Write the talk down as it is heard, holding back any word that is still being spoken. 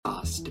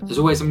podcast. As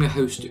always, I'm your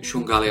host,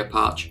 Sean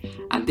Gallia-Parch,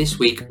 and this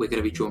week we're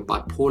going to be joined by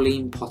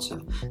Pauline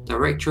Potter,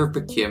 Director of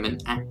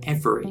Procurement at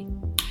Evri.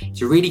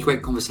 It's a really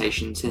great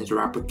conversation centered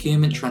around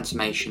procurement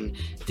transformation,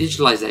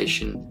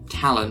 digitalization,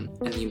 talent,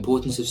 and the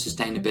importance of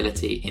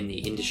sustainability in the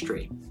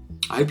industry.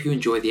 I hope you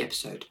enjoy the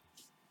episode.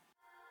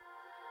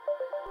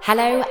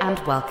 Hello and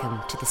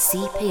welcome to the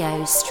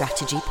CPO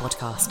Strategy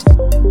Podcast,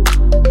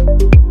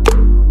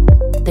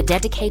 the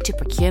dedicated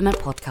procurement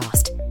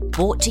podcast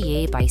brought to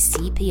you by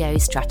CPO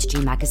Strategy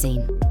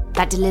Magazine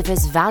that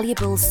delivers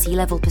valuable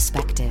C-level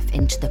perspective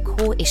into the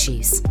core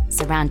issues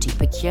surrounding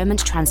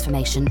procurement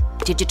transformation,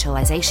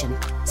 digitalization,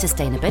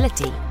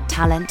 sustainability,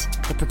 talent,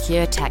 the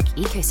procure tech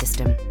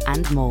ecosystem,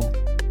 and more.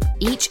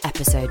 Each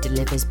episode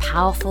delivers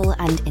powerful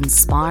and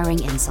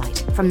inspiring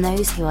insight from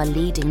those who are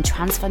leading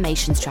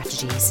transformation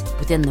strategies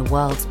within the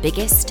world's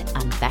biggest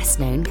and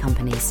best-known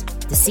companies.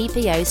 The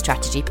CPO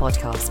Strategy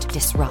Podcast.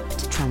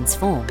 Disrupt,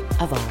 transform,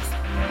 evolve.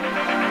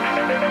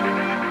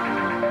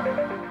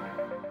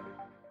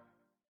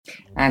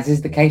 As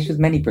is the case with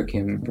many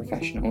procurement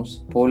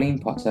professionals, Pauline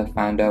Potter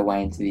found her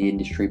way into the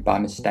industry by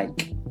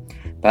mistake.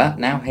 But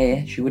now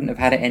here, she wouldn't have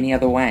had it any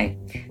other way.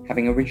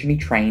 Having originally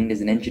trained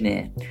as an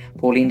engineer,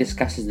 Pauline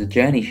discusses the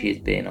journey she has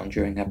been on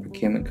during her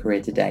procurement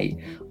career to date,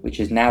 which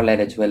has now led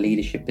her to a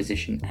leadership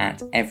position at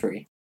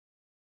Evri.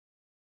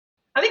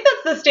 I think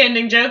that's the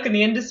standing joke in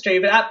the industry,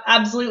 but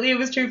absolutely it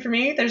was true for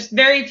me. There's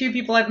very few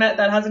people I've met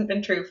that hasn't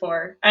been true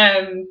for.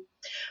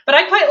 But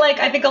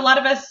I think a lot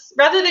of us,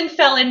 rather than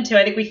fell into,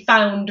 I think we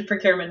found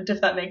procurement,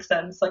 if that makes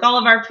sense. Like all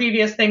of our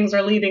previous things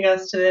are leading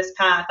us to this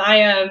path.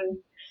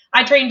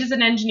 I trained as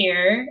an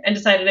engineer and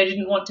decided I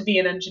didn't want to be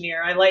an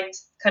engineer. I liked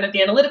kind of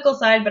the analytical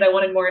side, but I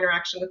wanted more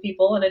interaction with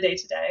people on a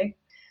day-to-day.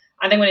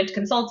 I then went into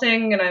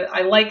consulting, and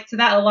I liked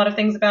that, a lot of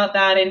things about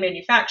that in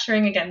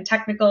manufacturing, again,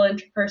 technical,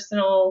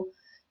 interpersonal,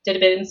 did a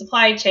bit in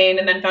supply chain,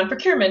 and then found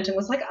procurement and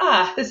was like,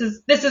 this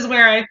is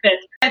where I fit.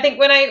 I think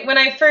when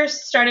I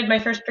first started my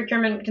first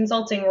procurement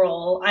consulting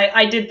role,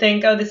 I did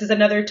think, this is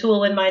another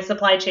tool in my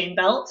supply chain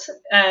belt,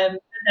 and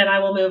I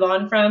will move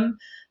on from.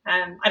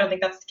 I don't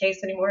think that's the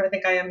case anymore. I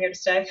think I am here to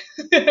stay.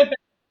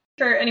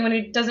 For anyone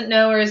who doesn't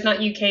know or is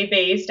not UK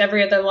based,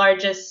 Evri are the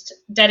largest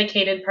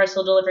dedicated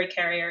parcel delivery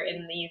carrier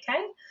in the UK.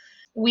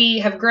 We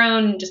have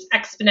grown just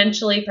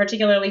exponentially,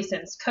 particularly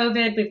since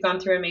COVID. We've gone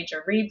through a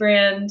major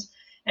rebrand,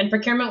 and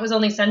procurement was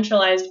only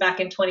centralized back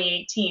in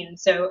 2018.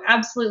 So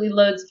absolutely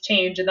loads of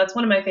change. And that's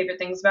one of my favorite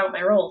things about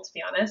my role, to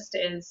be honest,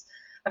 is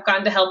I've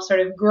gotten to help sort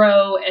of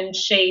grow and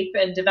shape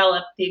and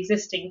develop the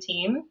existing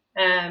team.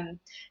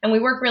 And we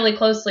work really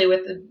closely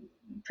with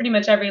pretty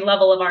much every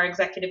level of our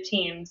executive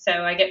team. So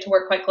I get to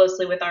work quite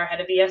closely with our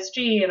head of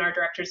ESG and our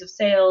directors of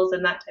sales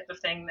and that type of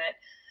thing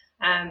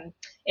that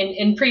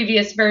in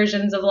previous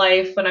versions of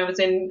life, when I was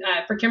in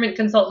procurement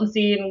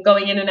consultancy and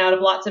going in and out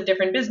of lots of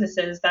different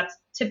businesses, that's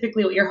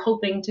typically what you're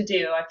hoping to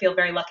do. I feel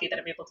very lucky that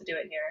I'm able to do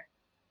it here.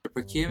 The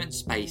procurement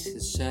space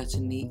has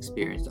certainly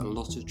experienced a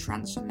lot of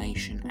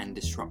transformation and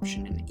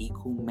disruption in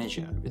equal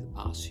measure over the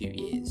past few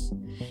years.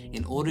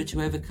 In order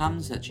to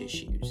overcome such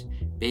issues,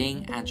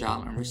 being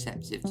agile and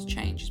receptive to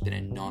change has been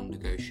a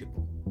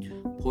non-negotiable.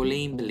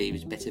 Pauline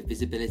believes better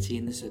visibility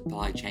in the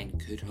supply chain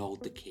could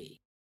hold the key.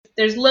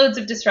 There's loads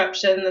of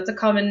disruption. That's a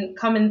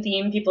common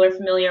theme people are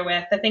familiar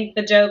with. I think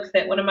the joke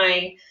that one of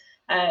my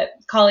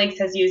colleagues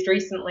has used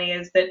recently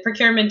is that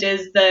procurement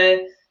is the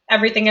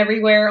everything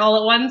everywhere all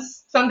at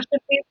once function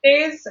these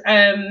days.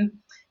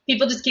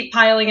 People just keep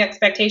piling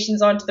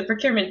expectations onto the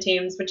procurement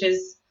teams, which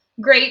is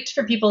great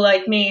for people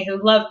like me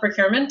who love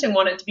procurement and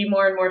want it to be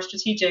more and more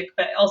strategic,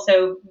 but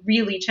also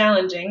really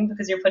challenging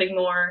because you're putting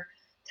more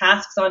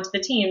tasks onto the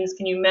teams.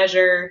 Can you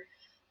measure,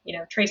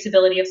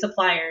 traceability of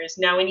suppliers?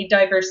 Now we need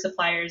diverse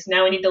suppliers.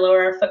 Now we need to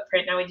lower our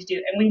footprint. Now we need to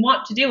do, and we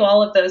want to do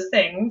all of those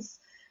things,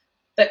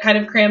 but kind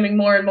of cramming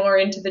more and more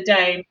into the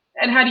day.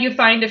 And how do you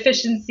find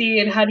efficiency,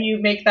 and how do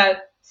you make that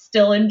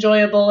still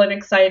enjoyable and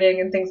exciting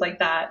and things like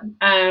that?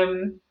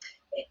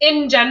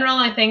 In general,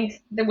 I think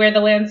where the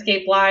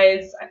landscape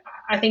lies,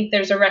 I think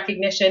there's a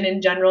recognition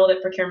in general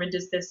that procurement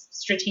is this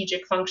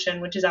strategic function,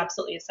 which is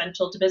absolutely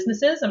essential to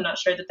businesses. I'm not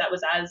sure that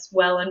was as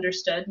well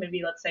understood,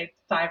 maybe let's say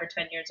 5 or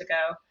 10 years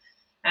ago.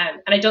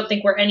 And I don't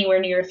think we're anywhere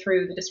near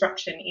through the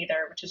disruption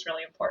either, which is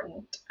really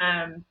important.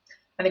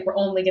 I think we're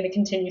only going to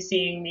continue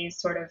seeing these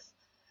sort of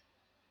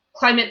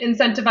climate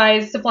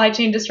incentivized supply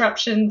chain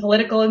disruption,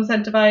 political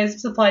incentivized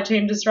supply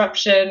chain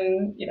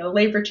disruption,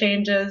 labor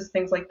changes,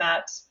 things like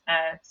that.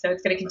 So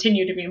it's going to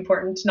continue to be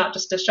important, not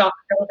just a shock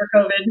over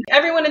COVID.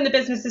 Everyone in the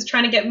business is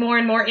trying to get more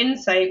and more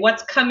insight.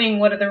 What's coming?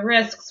 What are the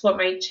risks? What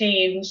might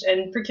change?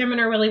 And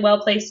procurement are really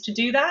well placed to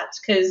do that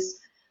because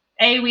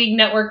A, we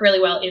network really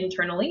well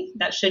internally.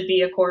 That should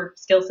be a core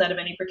skill set of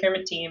any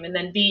procurement team. And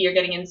then B, you're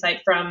getting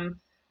insight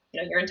from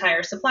your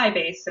entire supply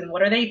base and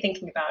what are they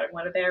thinking about and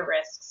what are their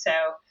risks. So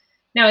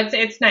no,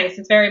 it's nice.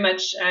 It's very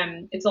much,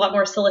 it's a lot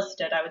more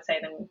solicited, I would say,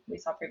 than we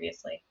saw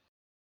previously.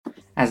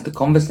 As the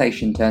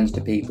conversation turns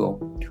to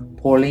people,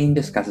 Pauline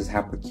discusses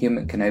how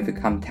procurement can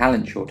overcome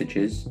talent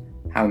shortages,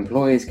 how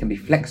employers can be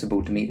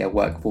flexible to meet their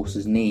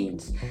workforce's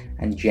needs,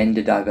 and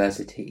gender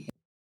diversity.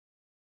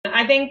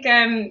 I think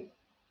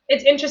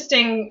it's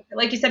interesting,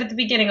 like you said at the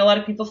beginning, a lot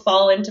of people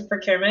fall into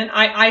procurement.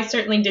 I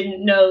certainly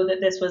didn't know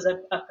that this was a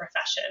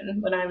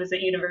profession when I was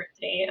at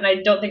university, and I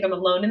don't think I'm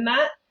alone in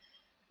that,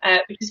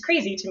 which is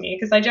crazy to me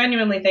because I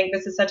genuinely think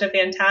this is such a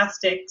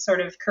fantastic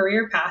sort of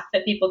career path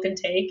that people can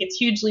take. It's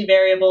hugely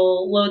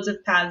variable, loads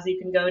of paths you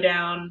can go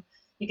down.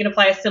 You can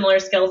apply a similar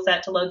skill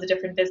set to loads of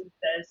different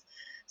businesses.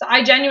 So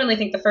I genuinely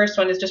think the first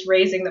one is just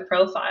raising the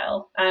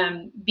profile,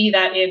 be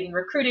that in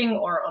recruiting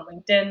or on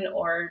LinkedIn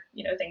or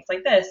things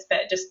like this.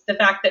 But just the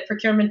fact that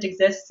procurement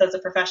exists as a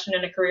profession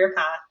and a career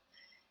path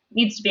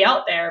needs to be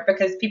out there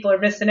because people are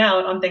missing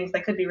out on things they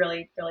could be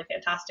really, really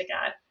fantastic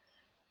at.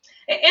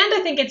 And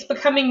I think it's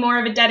becoming more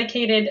of a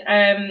dedicated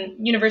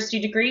university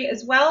degree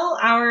as well.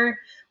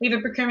 We have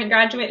a procurement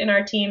graduate in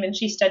our team, and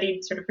she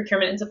studied sort of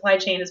procurement and supply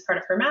chain as part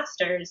of her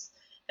master's.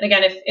 And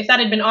again, if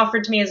that had been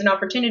offered to me as an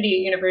opportunity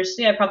at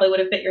university, I probably would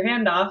have bit your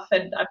hand off.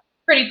 And I'm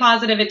pretty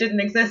positive it didn't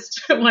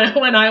exist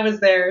when I was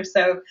there.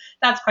 So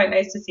that's quite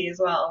nice to see as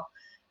well.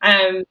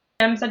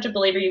 I'm such a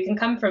believer you can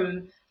come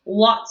from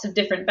lots of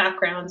different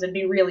backgrounds and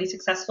be really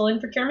successful in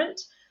procurement.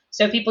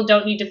 So people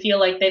don't need to feel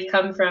like they've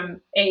come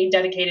from a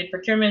dedicated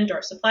procurement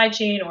or supply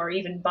chain or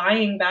even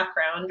buying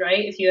background,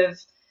 right? If you have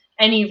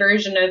any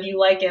version of you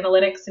like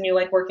analytics and you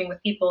like working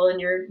with people and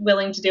you're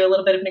willing to do a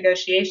little bit of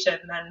negotiation,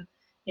 then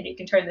you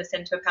can turn this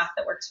into a path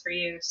that works for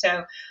you.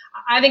 So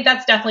I think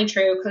that's definitely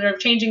true. Kind of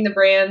changing the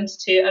brand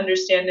to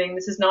understanding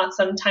this is not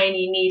some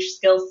tiny niche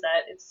skill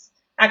set. It's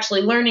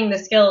actually learning the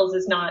skills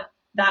is not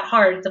that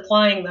hard. It's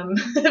applying them.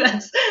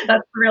 That's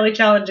really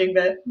challenging.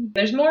 But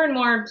there's more and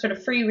more sort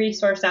of free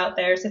resource out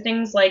there. So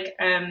things like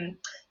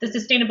the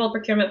Sustainable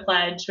Procurement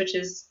Pledge, which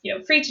is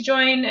free to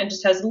join and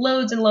just has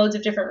loads and loads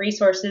of different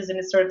resources, and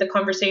it's sort of the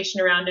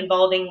conversation around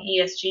involving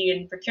ESG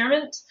in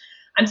procurement.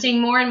 I'm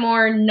seeing more and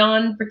more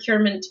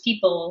non-procurement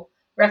people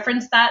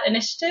reference that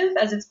initiative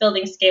as it's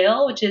building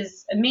scale, which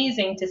is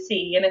amazing to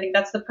see. And I think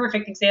that's the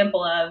perfect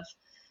example of,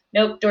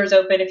 nope, doors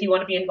open. If you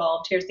want to be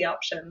involved, here's the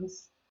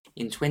options.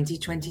 In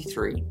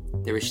 2023,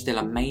 there is still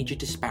a major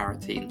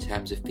disparity in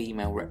terms of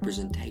female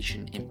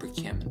representation in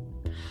procurement.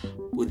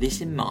 With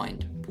this in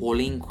mind,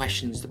 Pauline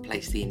questions the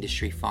place the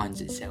industry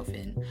finds itself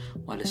in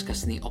while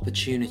discussing the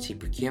opportunity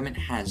procurement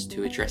has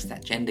to address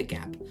that gender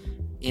gap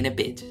in a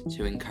bid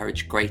to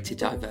encourage greater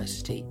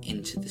diversity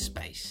into the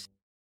space.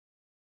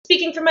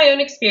 Speaking from my own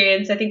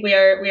experience, I think we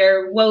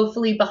are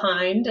woefully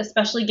behind,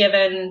 especially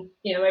given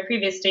my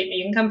previous statement.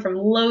 You can come from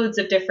loads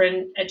of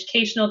different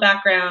educational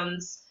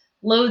backgrounds,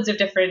 loads of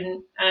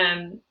different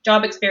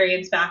job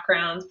experience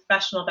backgrounds,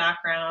 professional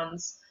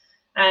backgrounds.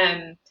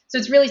 So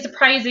it's really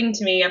surprising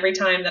to me every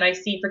time that I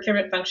see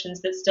procurement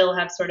functions that still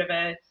have sort of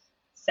a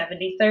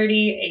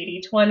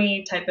 70-30,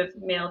 80-20 type of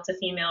male to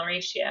female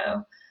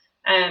ratio.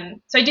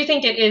 So I do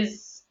think it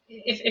is,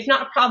 if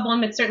not a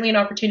problem, it's certainly an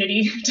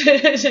opportunity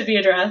to be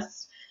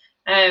addressed.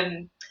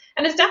 And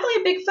it's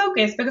definitely a big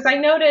focus because I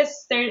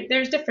notice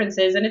there's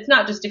differences, and it's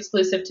not just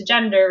exclusive to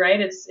gender,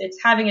 right? It's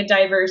having a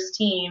diverse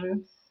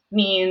team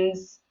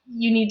means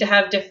you need to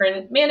have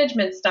different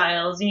management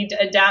styles. You need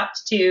to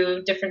adapt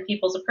to different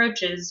people's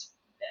approaches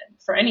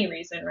for any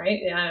reason, right?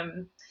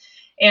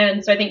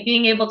 And so I think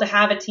being able to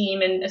have a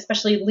team, and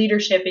especially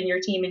leadership in your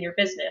team and your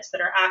business,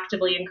 that are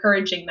actively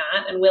encouraging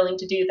that and willing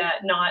to do that,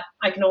 not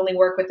I can only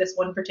work with this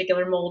one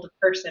particular mold of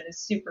person, is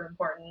super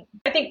important.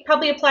 I think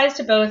probably applies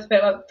to both,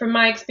 but from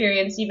my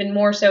experience, even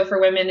more so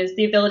for women, is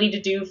the ability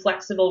to do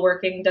flexible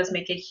working does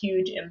make a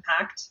huge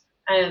impact.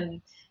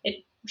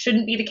 It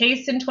shouldn't be the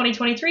case in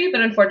 2023, but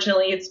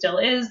unfortunately it still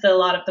is. A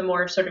lot of the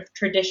more sort of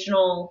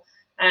traditional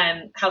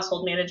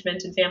household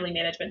management and family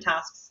management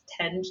tasks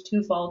tend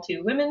to fall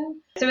to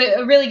women. So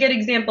a really good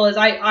example is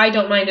I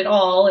don't mind at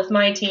all if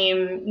my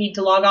team need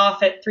to log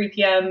off at 3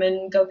 p.m.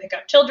 and go pick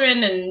up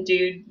children and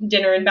do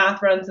dinner and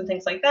bath runs and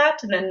things like that,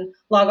 and then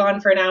log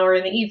on for an hour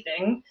in the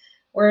evening.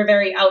 We're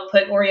very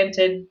output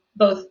oriented,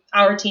 both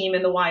our team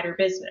and the wider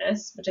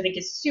business, which I think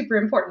is super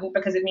important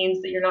because it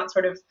means that you're not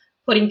sort of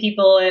putting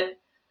people at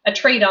a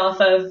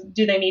trade-off of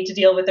do they need to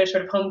deal with their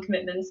sort of home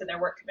commitments and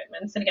their work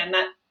commitments. And again,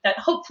 that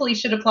hopefully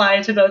should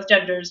apply to both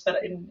genders,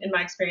 but in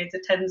my experience,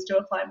 it tends to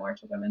apply more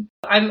to women.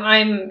 I'm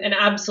an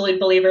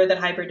absolute believer that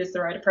hybrid is the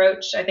right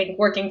approach. I think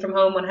working from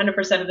home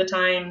 100% of the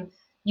time,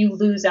 you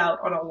lose out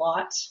on a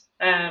lot.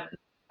 I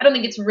don't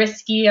think it's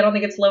risky. I don't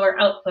think it's lower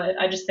output.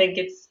 I just think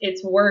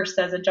it's worse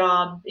as a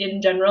job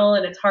in general,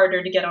 and it's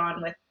harder to get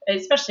on with,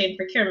 especially in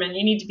procurement.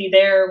 You need to be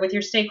there with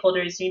your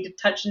stakeholders. You need to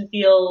touch and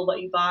feel what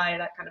you buy,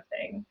 that kind of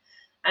thing.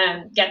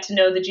 Get to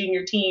know the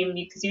junior team,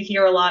 because you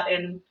hear a lot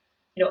in,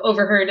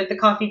 overheard at the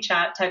coffee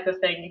chat type of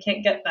thing. You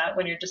can't get that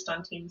when you're just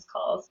on Teams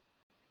calls.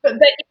 But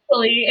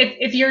equally,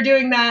 if you're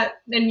doing that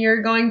and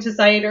you're going to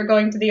site or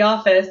going to the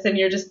office and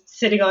you're just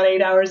sitting on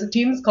 8 hours of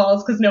Teams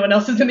calls because no one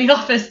else is in the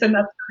office, then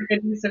that's a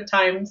good use of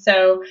time.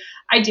 So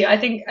I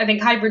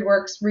think hybrid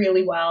works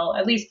really well,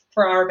 at least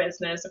for our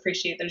business.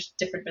 Appreciate there's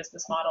different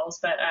business models,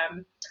 but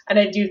and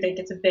I do think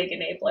it's a big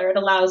enabler. It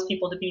allows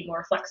people to be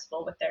more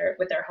flexible with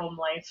their home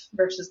life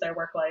versus their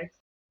work life.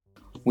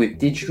 With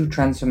digital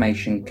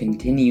transformation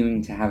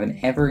continuing to have an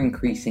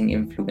ever-increasing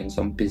influence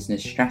on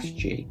business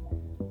strategy,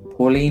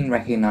 Pauline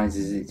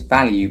recognises its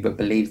value but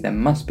believes there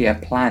must be a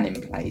plan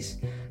in place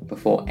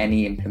before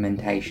any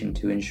implementation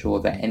to ensure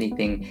that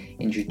anything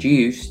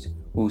introduced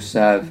will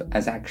serve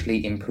as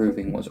actually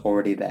improving what's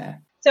already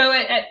there. So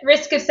at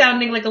risk of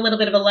sounding like a little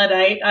bit of a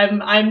Luddite,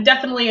 I'm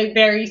definitely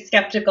very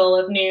skeptical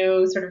of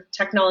new sort of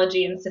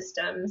technology and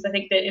systems. I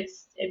think that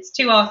it's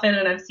too often,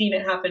 and I've seen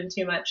it happen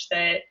too much,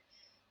 that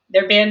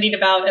they're bandied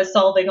about as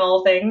solving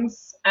all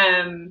things.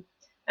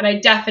 And I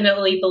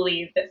definitely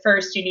believe that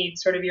first you need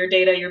sort of your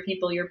data, your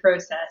people, your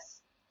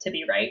process to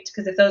be right.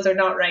 Because if those are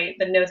not right,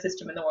 then no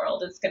system in the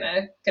world is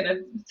gonna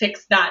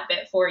fix that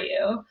bit for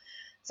you.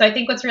 So I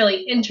think what's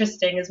really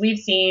interesting is we've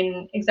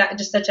seen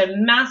just such a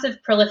massive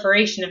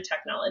proliferation of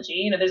technology.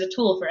 You know, there's a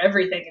tool for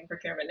everything in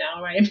procurement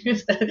now, right?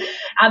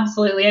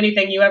 Absolutely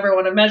anything you ever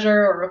want to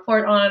measure or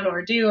report on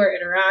or do or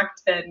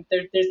interact, then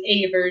there's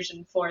a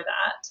version for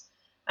that.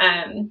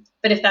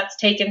 But if that's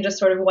taken just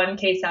sort of one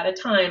case at a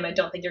time, I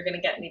don't think you're going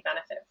to get any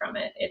benefit from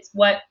it. It's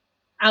what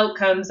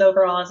outcomes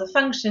overall as a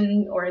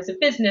function or as a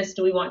business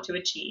do we want to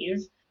achieve?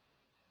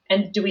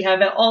 And do we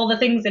have all the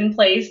things in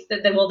place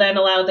that will then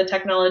allow the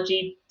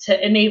technology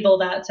to enable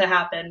that to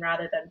happen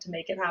rather than to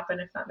make it happen,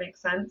 if that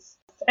makes sense?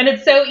 And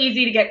it's so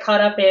easy to get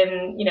caught up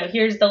in, you know,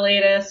 here's the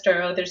latest,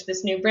 or oh, there's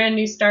this brand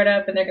new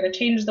startup and they're going to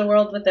change the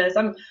world with this.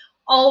 I'm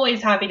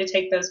always happy to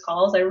take those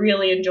calls. I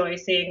really enjoy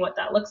seeing what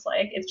that looks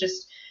like. It's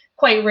just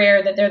quite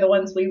rare that they're the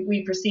ones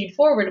we proceed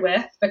forward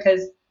with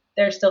because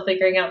they're still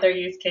figuring out their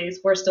use case.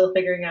 We're still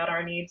figuring out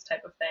our needs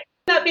type of thing.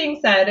 That being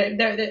said,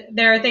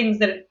 there are things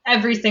that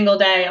every single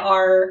day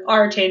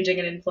are changing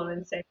and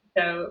influencing.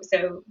 So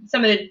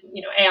some of the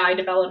AI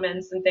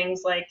developments and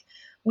things like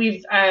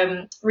we've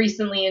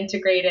recently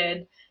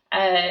integrated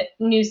a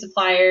new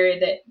supplier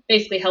that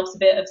basically helps a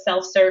bit of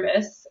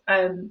self-service.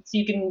 So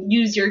you can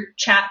use your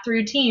chat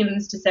through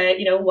Teams to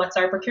say, what's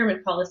our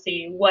procurement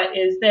policy? What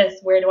is this?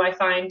 Where do I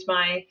find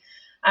my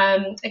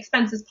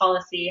expenses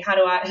policy?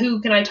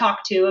 Who can I talk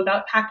to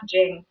about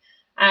packaging?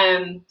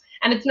 And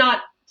it's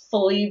not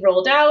fully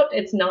rolled out.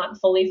 It's not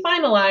fully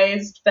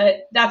finalized,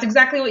 but that's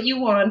exactly what you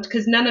want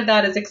because none of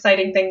that is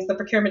exciting things the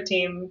procurement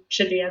team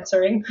should be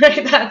answering,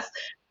 right?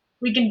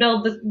 We can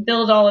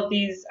build all of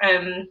these,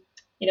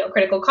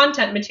 critical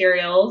content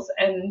materials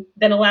and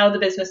then allow the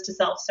business to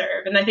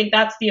self-serve. And I think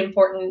that's the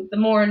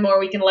more and more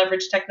we can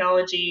leverage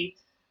technology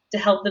to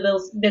help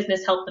the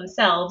business help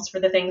themselves for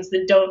the things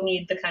that don't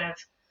need the kind of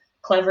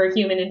clever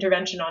human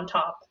intervention on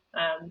top,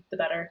 the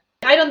better.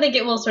 I don't think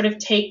it will sort of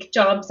take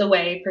jobs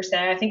away per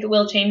se. I think it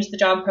will change the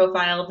job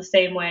profile the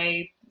same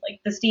way like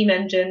the steam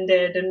engine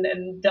did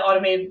and the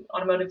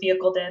automotive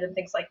vehicle did and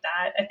things like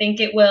that. I think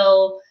it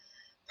will,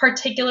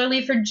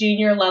 particularly for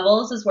junior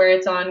levels, is where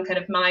it's on kind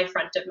of my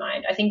front of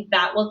mind. I think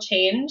that will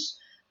change.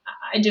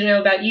 I don't know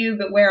about you,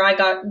 but where I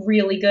got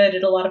really good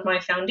at a lot of my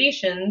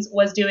foundations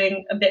was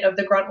doing a bit of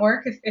the grunt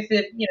work. If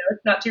it,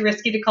 it's not too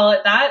risky to call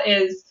it that,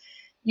 is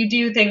you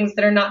do things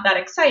that are not that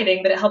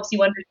exciting, but it helps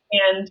you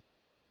understand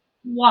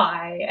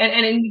why.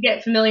 And you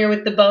get familiar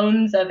with the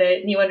bones of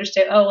it and you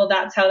understand, oh, well,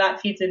 that's how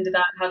that feeds into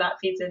that, how that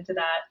feeds into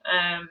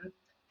that,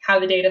 how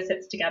the data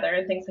sits together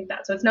and things like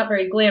that. So it's not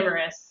very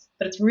glamorous,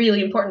 but it's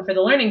really important for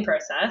the learning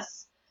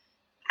process.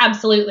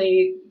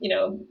 Absolutely,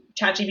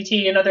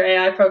 ChatGPT and other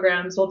AI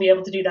programs will be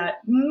able to do that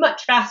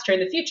much faster in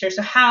the future.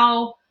 So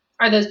how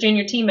are those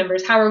junior team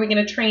members? How are we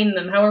going to train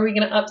them? How are we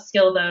going to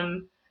upskill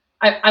them?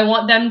 I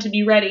want them to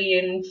be ready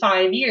in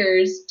 5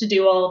 years to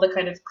do all the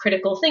kind of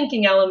critical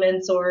thinking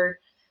elements or,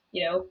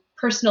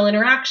 personal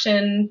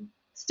interaction,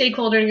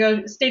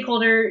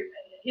 stakeholder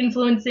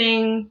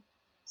influencing,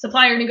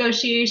 supplier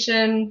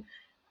negotiation.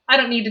 I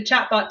don't need a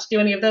chatbot to do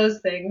any of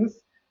those things.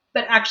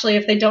 But actually,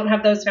 if they don't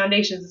have those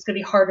foundations, it's going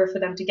to be harder for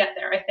them to get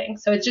there, I think.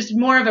 So it's just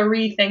more of a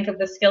rethink of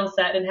the skill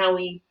set and how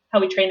we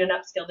train and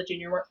upskill the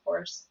junior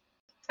workforce.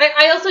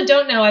 I also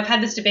don't know. I've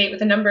had this debate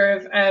with a number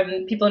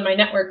of people in my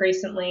network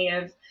recently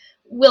of,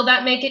 will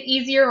that make it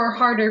easier or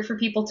harder for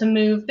people to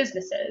move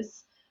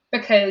businesses?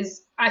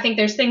 Because I think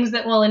there's things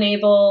that will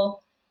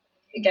enable,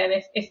 again,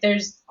 if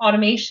there's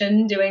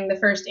automation doing the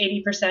first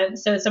 80%,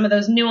 so some of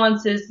those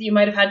nuances that you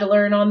might have had to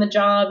learn on the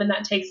job and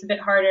that takes a bit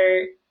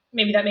harder,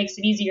 maybe that makes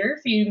it easier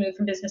for you to move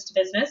from business to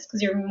business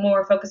because you're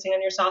more focusing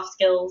on your soft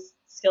skill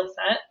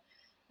set.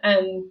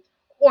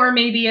 Or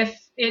maybe if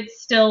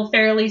it's still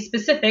fairly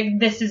specific,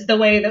 this is the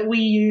way that we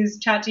use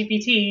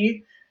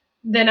ChatGPT,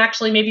 then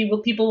actually maybe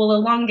people will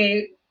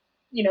elongate,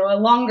 a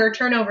longer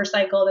turnover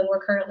cycle than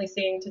we're currently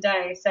seeing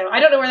today. So I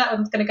don't know where that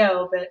one's going to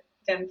go, but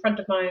again, front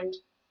of mind.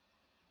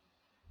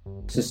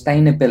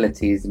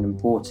 Sustainability is an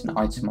important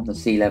item on the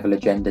C-level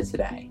agenda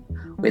today.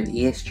 with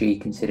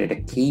ESG considered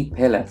a key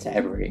pillar to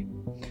Evri.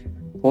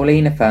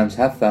 Pauline affirms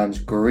her firm's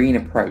green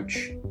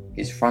approach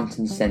is front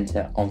and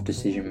centre of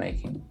decision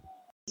making.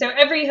 So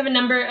Evri have a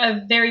number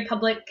of very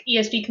public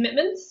ESG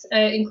commitments,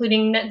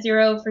 including net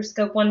zero for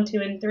scope 1,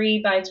 2, and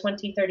 3 by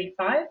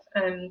 2035,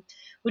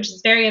 which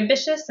is very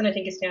ambitious and I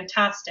think is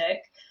fantastic.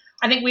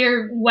 I think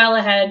we're well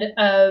ahead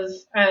of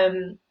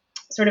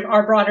sort of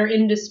our broader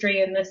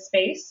industry in this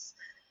space.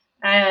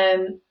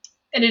 And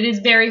it is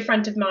very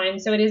front of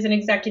mind. So it is an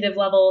executive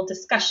level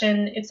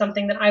discussion. It's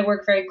something that I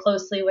work very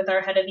closely with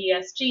our head of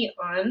ESG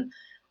on.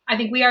 I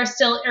think we are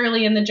still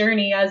early in the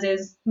journey, as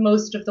is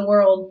most of the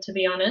world, to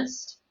be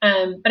honest.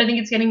 But I think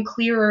it's getting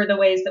clearer the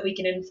ways that we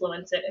can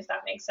influence it, if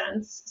that makes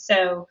sense.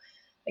 So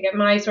again,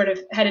 my sort of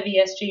head of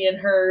ESG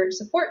and her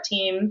support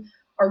team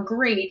are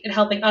great at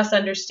helping us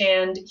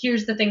understand,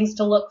 here's the things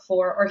to look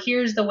for, or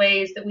here's the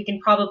ways that we can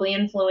probably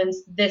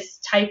influence this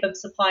type of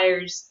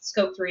supplier's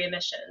scope 3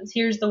 emissions.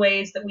 Here's the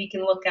ways that we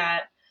can look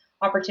at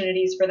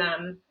opportunities for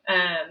them.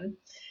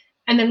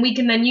 And then we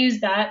can then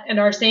use that and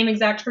our same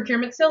exact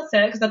procurement skill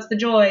set, because that's the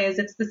joy, is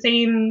it's the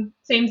same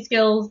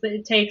skills that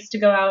it takes to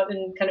go out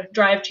and kind of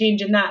drive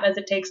change in that as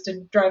it takes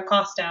to drive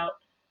cost out.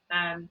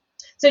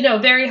 So no,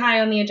 very high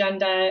on the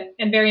agenda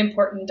and very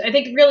important. I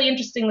think really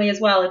interestingly as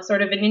well, it's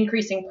sort of an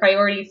increasing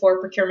priority for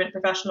procurement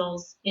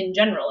professionals in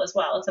general as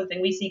well. It's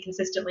something we see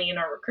consistently in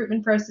our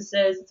recruitment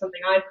processes. It's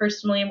something I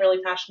personally am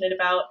really passionate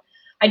about.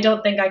 I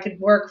don't think I could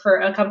work for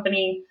a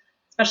company,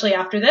 especially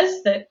after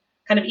this, that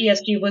kind of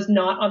ESG was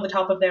not on the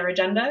top of their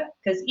agenda,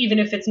 because even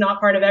if it's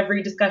not part of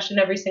every discussion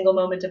every single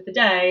moment of the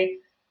day,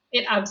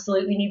 it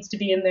absolutely needs to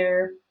be in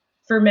there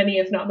for many,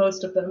 if not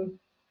most of them.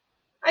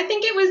 I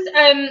think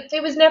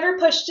it was never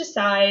pushed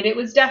aside. It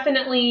was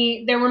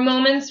definitely, there were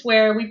moments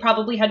where we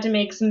probably had to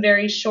make some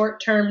very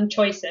short-term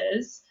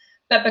choices,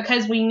 but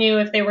because we knew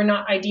if they were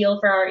not ideal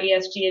for our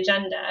ESG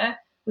agenda,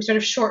 we sort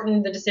of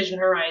shortened the decision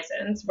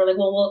horizons. We're like,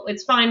 well,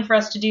 it's fine for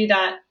us to do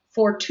that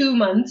for 2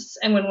 months,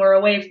 and when we're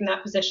away from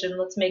that position,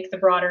 let's make the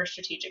broader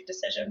strategic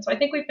decision. So I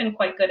think we've been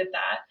quite good at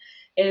that,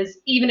 is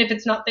even if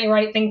it's not the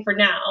right thing for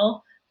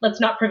now, let's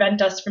not prevent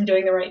us from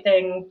doing the right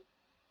thing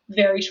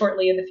very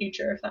shortly in the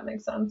future, if that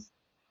makes sense.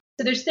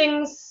 So there's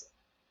things,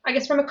 I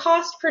guess, from a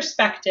cost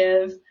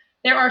perspective,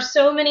 there are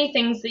so many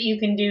things that you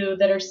can do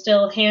that are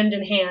still hand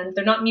in hand.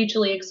 They're not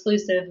mutually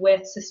exclusive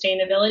with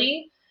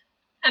sustainability.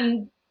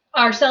 And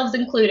ourselves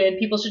included,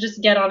 people should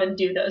just get on and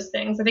do those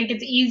things. I think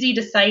it's easy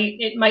to cite,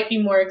 it might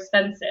be more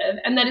expensive.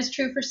 And that is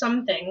true for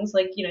some things.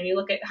 Like, you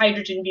look at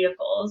hydrogen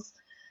vehicles.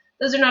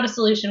 Those are not a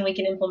solution we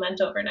can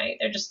implement overnight.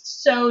 They're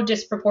just so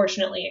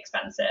disproportionately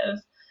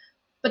expensive.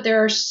 But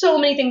there are so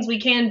many things we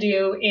can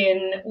do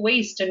in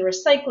waste and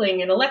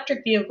recycling and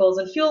electric vehicles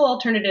and fuel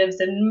alternatives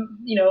and,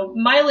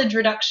 mileage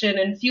reduction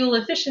and fuel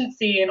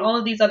efficiency and all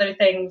of these other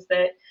things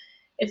that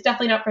it's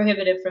definitely not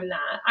prohibitive from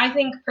that. I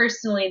think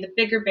personally, the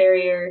bigger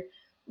barrier,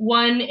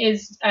 one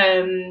is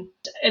a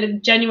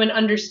genuine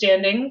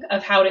understanding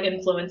of how to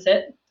influence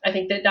it. I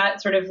think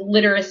that sort of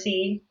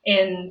literacy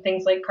in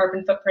things like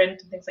carbon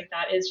footprint and things like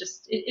that is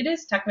just, it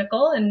is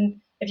technical.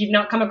 And if you've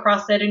not come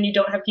across it and you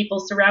don't have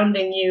people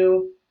surrounding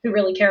you who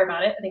really care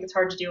about it, I think it's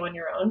hard to do on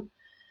your own.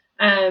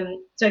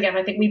 So again,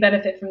 I think we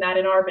benefit from that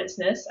in our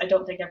business. I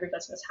don't think every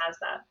business has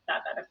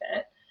that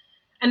benefit.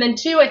 And then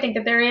two, I think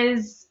that there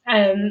is,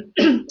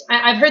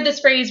 I've heard this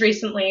phrase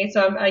recently,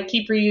 so I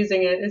keep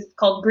reusing it. It's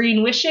called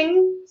green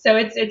wishing. So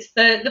it's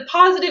the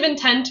positive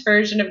intent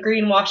version of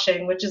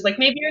greenwashing, which is like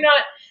maybe you're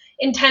not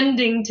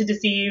intending to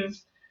deceive,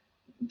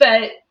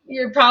 but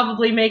you're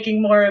probably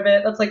making more of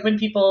it. That's like when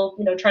people,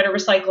 try to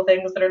recycle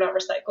things that are not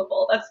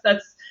recyclable.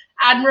 That's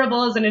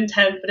admirable as an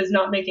intent, but is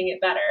not making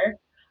it better.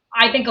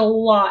 I think a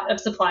lot of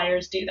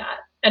suppliers do that.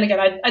 And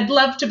again, I'd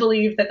love to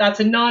believe that that's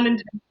a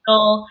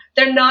non-intentional,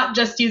 they're not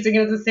just using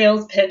it as a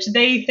sales pitch.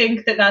 They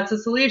think that that's a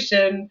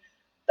solution,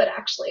 but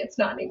actually it's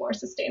not any more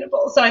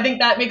sustainable. So I think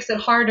that makes it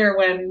harder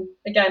when,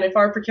 again, if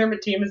our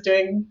procurement team is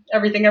doing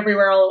everything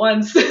everywhere all at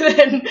once,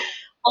 then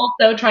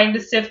also trying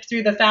to sift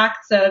through the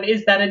facts of,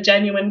 is that a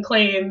genuine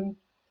claim,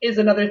 is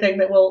another thing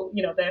that will,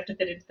 they have to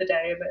fit into the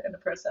day in the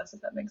process,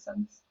 if that makes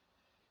sense.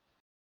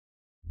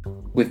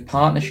 With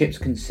partnerships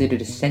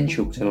considered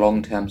essential to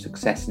long-term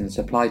success in the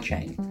supply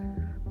chain,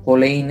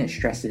 Pauline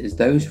stresses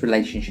those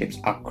relationships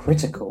are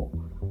critical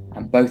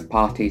and both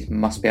parties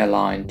must be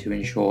aligned to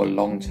ensure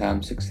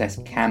long-term success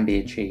can be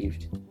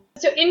achieved.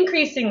 So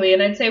increasingly,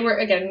 and I'd say we're,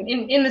 again,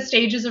 in the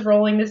stages of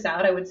rolling this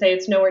out, I would say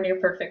it's nowhere near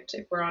perfect,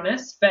 if we're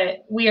honest,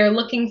 but we are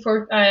looking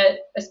for,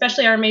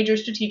 especially our major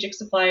strategic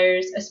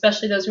suppliers,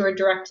 especially those who are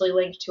directly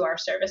linked to our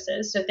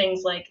services. So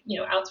things like,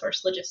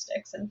 outsourced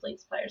logistics and fleet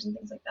suppliers and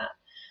things like that.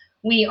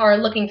 We are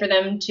looking for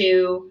them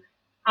to,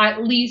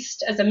 at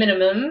least as a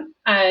minimum,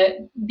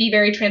 be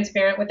very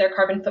transparent with their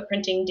carbon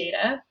footprinting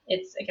data.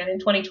 It's, again, in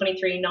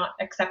 2023, not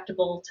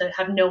acceptable to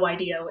have no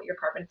idea what your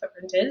carbon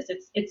footprint is.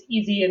 It's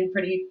easy and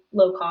pretty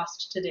low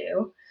cost to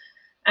do.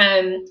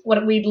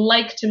 What we'd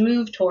like to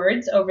move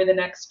towards over the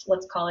next,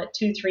 let's call it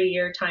 2-3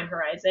 year time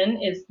horizon,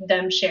 is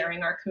them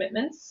sharing our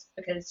commitments,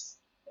 because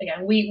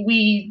again,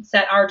 we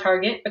set our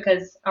target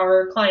because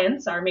our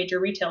clients, our major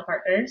retail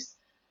partners,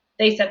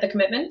 they set the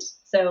commitment.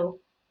 So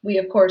we,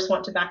 of course,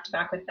 want to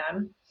back with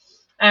them.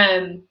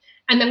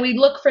 And then we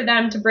look for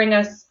them to bring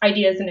us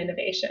ideas and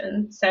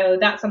innovation. So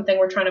that's something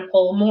we're trying to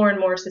pull more and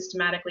more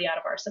systematically out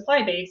of our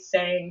supply base,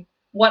 saying,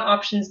 what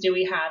options do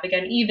we have?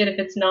 Again, even if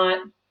it's not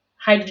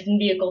hydrogen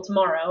vehicle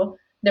tomorrow,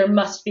 there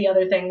must be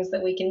other things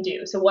that we can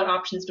do. So what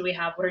options do we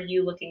have? What are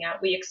you looking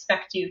at? We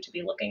expect you to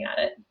be looking at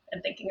it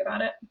and thinking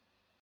about it.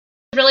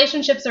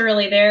 Relationships are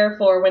really there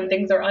for when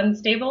things are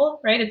unstable,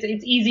 right?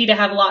 It's easy to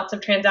have lots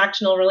of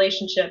transactional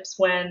relationships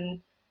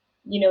when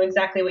you know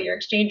exactly what your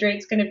exchange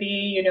rate's going to be,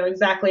 you know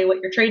exactly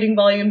what your trading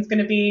volume's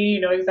going to be, you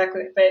know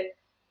exactly, but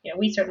you know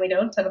we certainly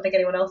don't. I don't think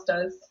anyone else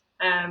does.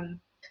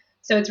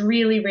 So it's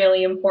really,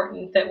 really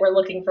important that we're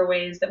looking for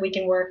ways that we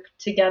can work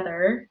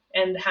together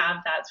and have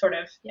that sort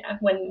of,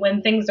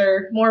 when things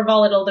are more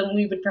volatile than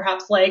we would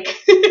perhaps like,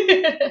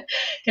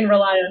 can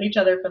rely on each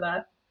other for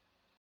that.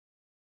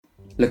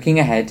 Looking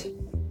ahead,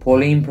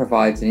 Pauline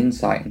provides an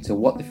insight into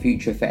what the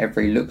future for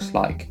Evri looks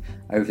like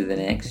over the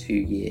next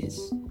few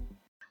years.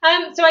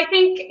 So I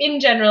think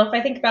in general, if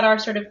I think about our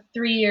sort of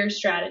 3-year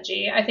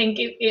strategy, I think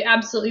it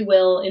absolutely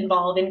will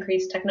involve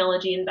increased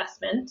technology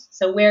investment.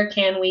 So where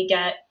can we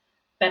get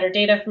better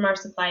data from our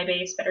supply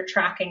base, better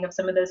tracking of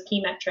some of those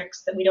key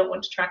metrics that we don't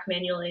want to track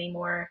manually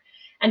anymore,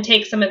 and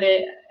take some of the,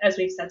 as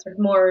we've said, sort of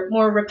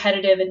more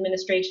repetitive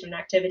administration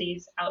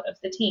activities out of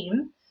the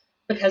team,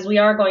 because we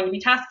are going to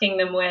be tasking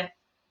them with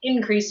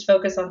increased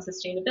focus on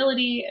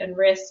sustainability and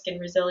risk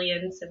and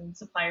resilience and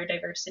supplier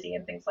diversity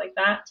and things like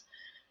that.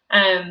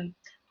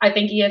 I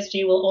think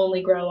ESG will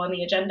only grow on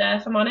the agenda,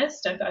 if I'm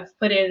honest. I've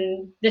put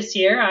in this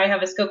year, I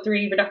have a scope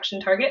 3 reduction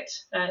target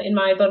in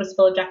my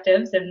bonusable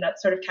objectives, and that's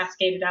sort of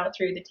cascaded out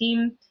through the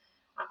team.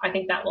 I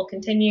think that will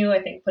continue.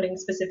 I think putting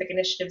specific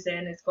initiatives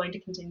in is going to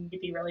continue to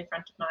be really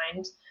front of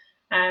mind.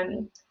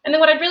 And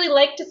then what I'd really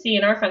like to see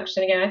in our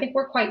function, again, I think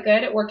we're quite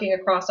good at working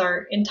across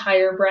our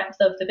entire breadth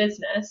of the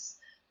business,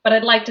 but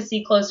I'd like to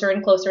see closer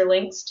and closer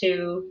links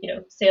to,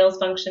 sales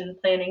function,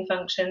 planning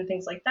function,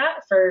 things like that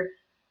for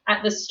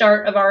at the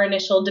start of our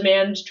initial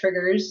demand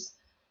triggers.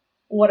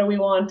 What do we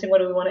want and what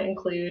do we want to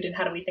include and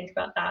how do we think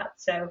about that?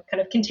 So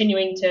kind of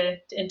continuing to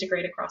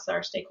integrate across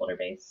our stakeholder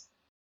base.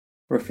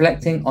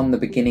 Reflecting on the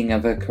beginning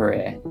of her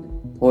career,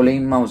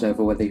 Pauline mulls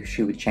over whether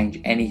she would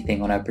change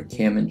anything on her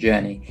procurement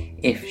journey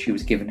if she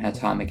was given her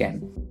time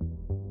again.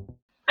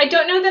 I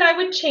don't know that I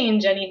would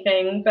change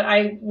anything, but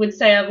I would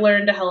say I've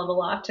learned a hell of a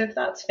lot, if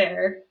that's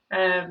fair.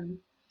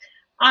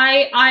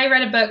 I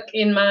read a book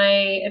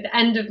at the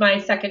end of my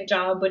second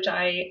job, which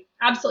I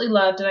absolutely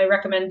loved and I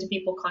recommend to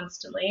people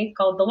constantly,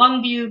 called The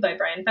Long View by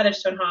Brian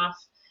Featherstone-Hoff.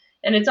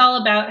 And it's all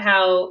about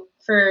how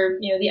for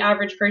the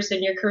average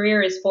person, your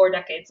career is 4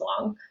 decades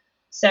long.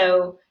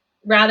 So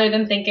rather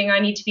than thinking I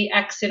need to be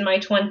X in my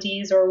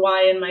 20s or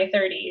Y in my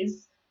 30s,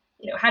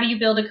 how do you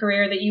build a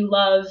career that you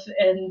love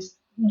and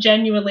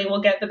genuinely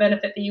will get the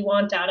benefit that you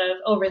want out of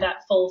over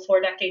that full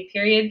 4-decade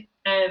period?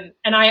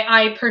 And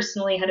I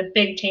personally had a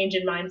big change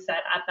in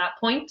mindset at that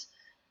point,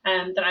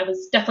 that I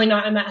was definitely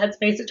not in that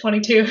headspace at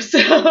 22. So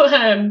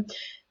that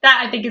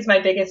I think is my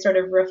biggest sort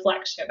of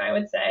reflection, I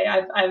would say.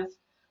 I've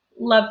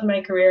loved my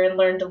career and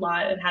learned a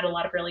lot and had a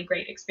lot of really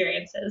great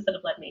experiences that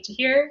have led me to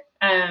here.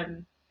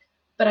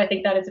 But I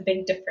think that is a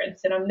big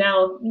difference. And I'm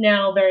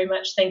now very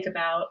much think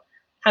about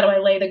how do I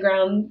lay the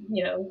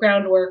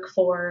groundwork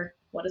for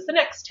what does the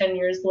next 10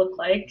 years look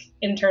like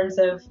in terms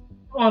of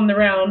on the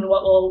round,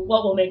 what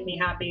will make me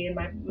happy and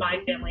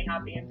my family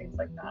happy and things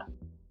like that.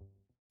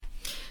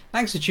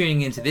 Thanks for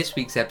tuning into this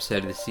week's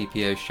episode of the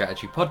CPO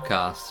Strategy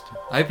Podcast.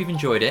 I hope you've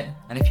enjoyed it,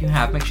 and if you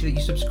have, make sure that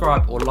you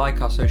subscribe or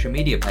like our social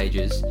media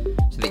pages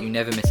so that you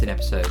never miss an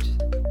episode.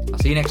 I'll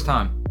see you next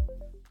time.